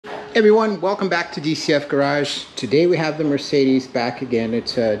Everyone, welcome back to DCF Garage. Today we have the Mercedes back again.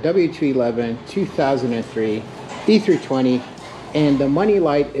 It's a W211 2003 D320 and the money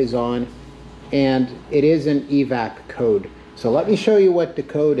light is on and it is an EVAP code. So let me show you what the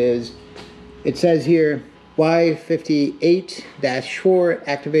code is. It says here Y58-4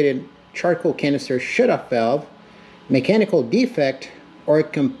 activated charcoal canister shutoff valve, mechanical defect or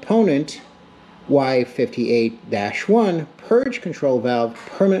component Y58-1 purge control valve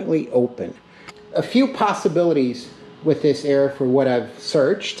permanently open. A few possibilities with this error for what I've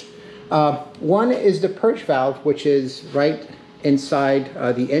searched. One is the purge valve, which is right inside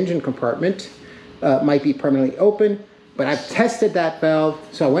the engine compartment. Might be permanently open, but I've tested that valve.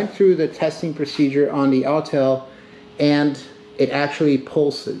 So I went through the testing procedure on the Autel and it actually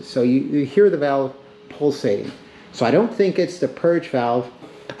pulses. So you hear the valve pulsating. So I don't think it's the purge valve.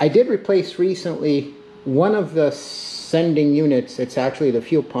 I did replace recently one of the sending units. It's actually the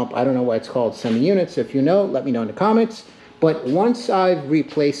fuel pump. I don't know why it's called sending units. If you know, let me know in the comments. But once I've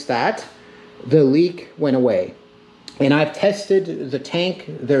replaced that, the leak went away. And I've tested the tank.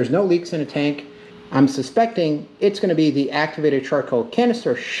 There's no leaks in the tank. I'm suspecting it's going to be the activated charcoal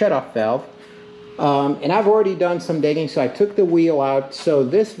canister shutoff valve. And I've already done some digging, so I took the wheel out. So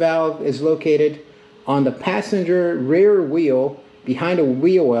this valve is located on the passenger rear wheel behind a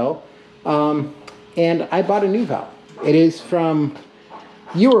wheel well, and I bought a new valve. It is from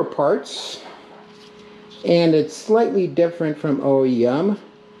Euro Parts, and it's slightly different from OEM.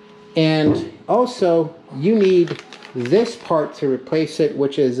 And also, you need this part to replace it,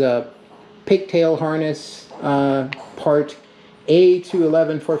 which is a pigtail harness part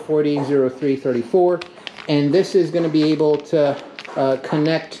W211 440 0334, and this is going to be able to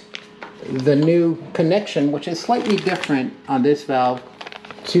connect the new connection, which is slightly different on this valve,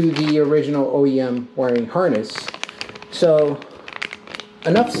 to the original OEM wiring harness. So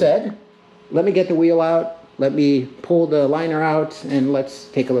enough said. Let me get the wheel out, let me pull the liner out, and let's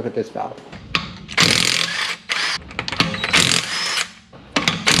take a look at this valve.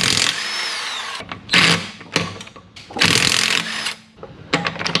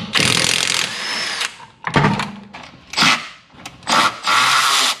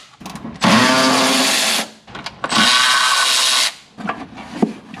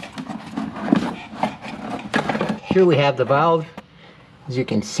 Here we have the valve. As you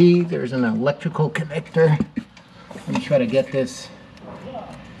can see, there's an electrical connector. Let me try to get this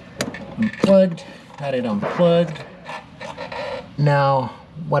unplugged. Got it unplugged. Now,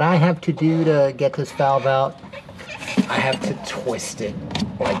 what I have to do to get this valve out, I have to twist it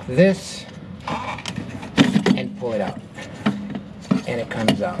like this and pull it out. And it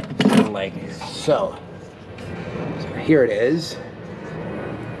comes out like so. So here it is.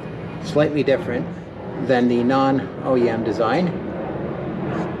 Slightly different than the non-OEM design.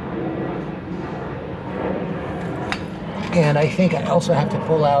 And I think I also have to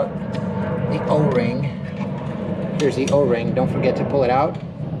pull out the O-ring. Here's the O-ring, don't forget to pull it out.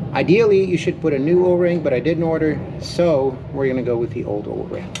 Ideally, you should put a new O-ring, but I didn't order, so we're gonna go with the old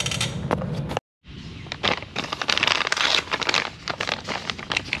O-ring.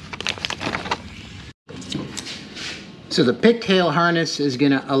 So the pigtail harness is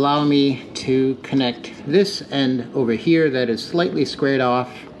going to allow me to connect this end over here that is slightly squared off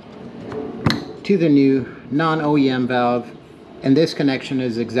to the new non-OEM valve, and this connection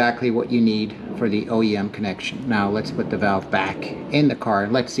is exactly what you need for the OEM connection. Now let's put the valve back in the car.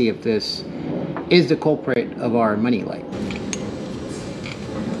 Let's see if this is the culprit of our money light.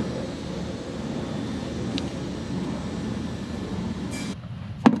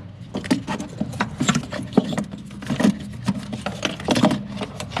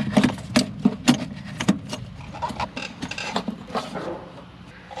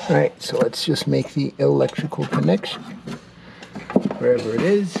 Alright, so let's just make the electrical connection wherever it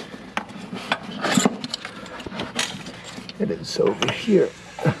is. It is over here.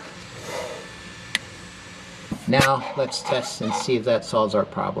 Now let's test and see if that solves our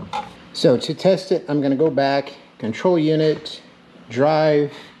problem. So to test it, I'm going to go back, control unit,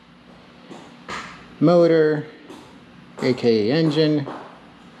 drive, motor, aka engine.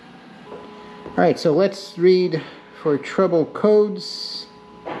 Alright, so let's read for trouble codes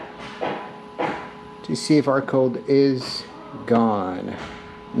to see if our code is gone.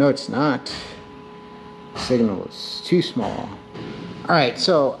 No, it's not. Signal is too small. Alright,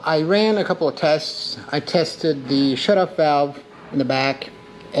 so I ran a couple of tests. I tested the shutoff valve in the back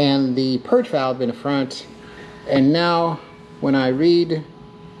and the purge valve in the front. And now when I read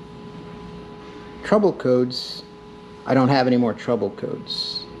trouble codes, I don't have any more trouble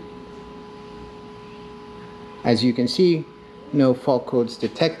codes. As you can see, no fault codes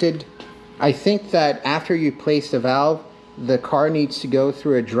detected. I think that after you place the valve, the car needs to go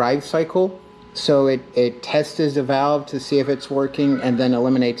through a drive cycle. So it tests the valve to see if it's working and then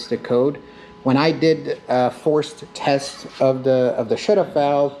eliminates the code. When I did a forced test of the shutoff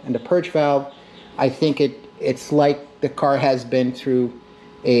valve and the purge valve, I think it's like the car has been through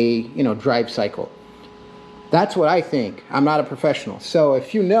a drive cycle. That's what I think. I'm not a professional. So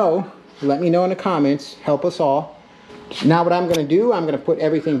if you know, let me know in the comments. Help us all. Now what I'm going to do, I'm going to put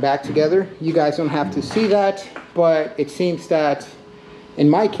everything back together. You guys don't have to see that, but it seems that in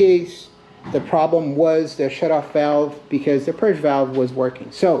my case, the problem was the shutoff valve because the purge valve was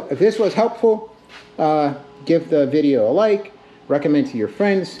working. So if this was helpful, give the video a like, recommend to your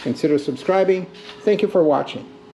friends, consider subscribing. Thank you for watching.